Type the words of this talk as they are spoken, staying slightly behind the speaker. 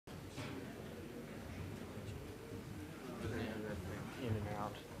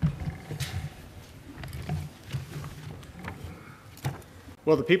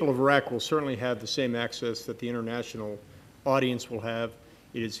Well, the people of Iraq will certainly have the same access that the international audience will have.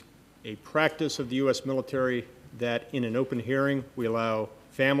 It is a practice of the U.S. military that in an open hearing we allow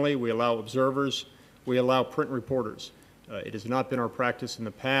family, we allow observers, we allow print reporters. It has not been our practice in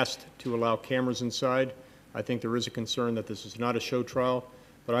the past to allow cameras inside. I think there is a concern that this is not a show trial,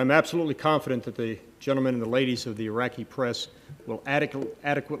 but I'm absolutely confident that the gentlemen and the ladies of the Iraqi press will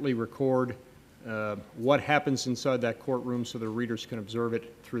adequately record what happens inside that courtroom so the readers can observe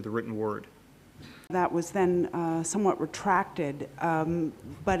it through the written word. That was then somewhat retracted,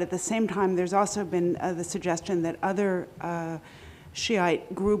 but at the same time there's also been the suggestion that other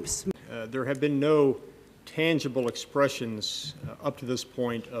Shiite groups... There have been no tangible expressions up to this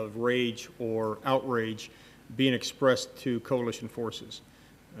point of rage or outrage being expressed to coalition forces.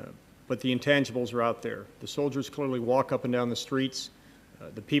 But the intangibles are out there. The soldiers clearly walk up and down the streets.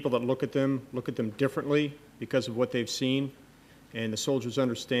 The people that look at them differently because of what they've seen. And the soldiers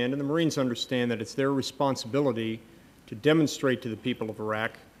understand, and the Marines understand, that it's their responsibility to demonstrate to the people of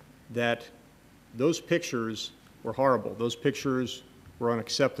Iraq that those pictures were horrible. Those pictures were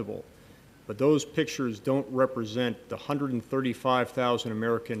unacceptable. But those pictures don't represent the 135,000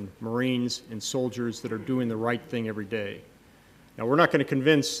 American Marines and soldiers that are doing the right thing every day. Now, we're not going to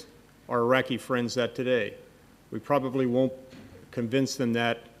convince our Iraqi friends that today. We probably won't convince them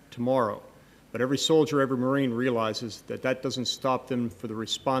that tomorrow. But every soldier, every Marine realizes that that doesn't stop them for the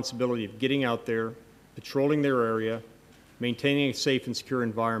responsibility of getting out there, patrolling their area, maintaining a safe and secure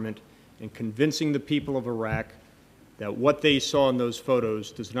environment, and convincing the people of Iraq that what they saw in those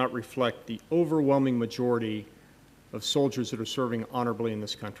photos does not reflect the overwhelming majority of soldiers that are serving honorably in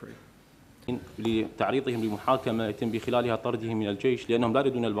this country. لتعريضهم لمحاكمة يتم بخلالها طردهم من الجيش لأنهم لا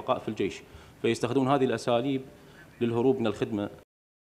يريدون البقاء في الجيش، فيستخدمون هذه الأساليب للهروب من الخدمة.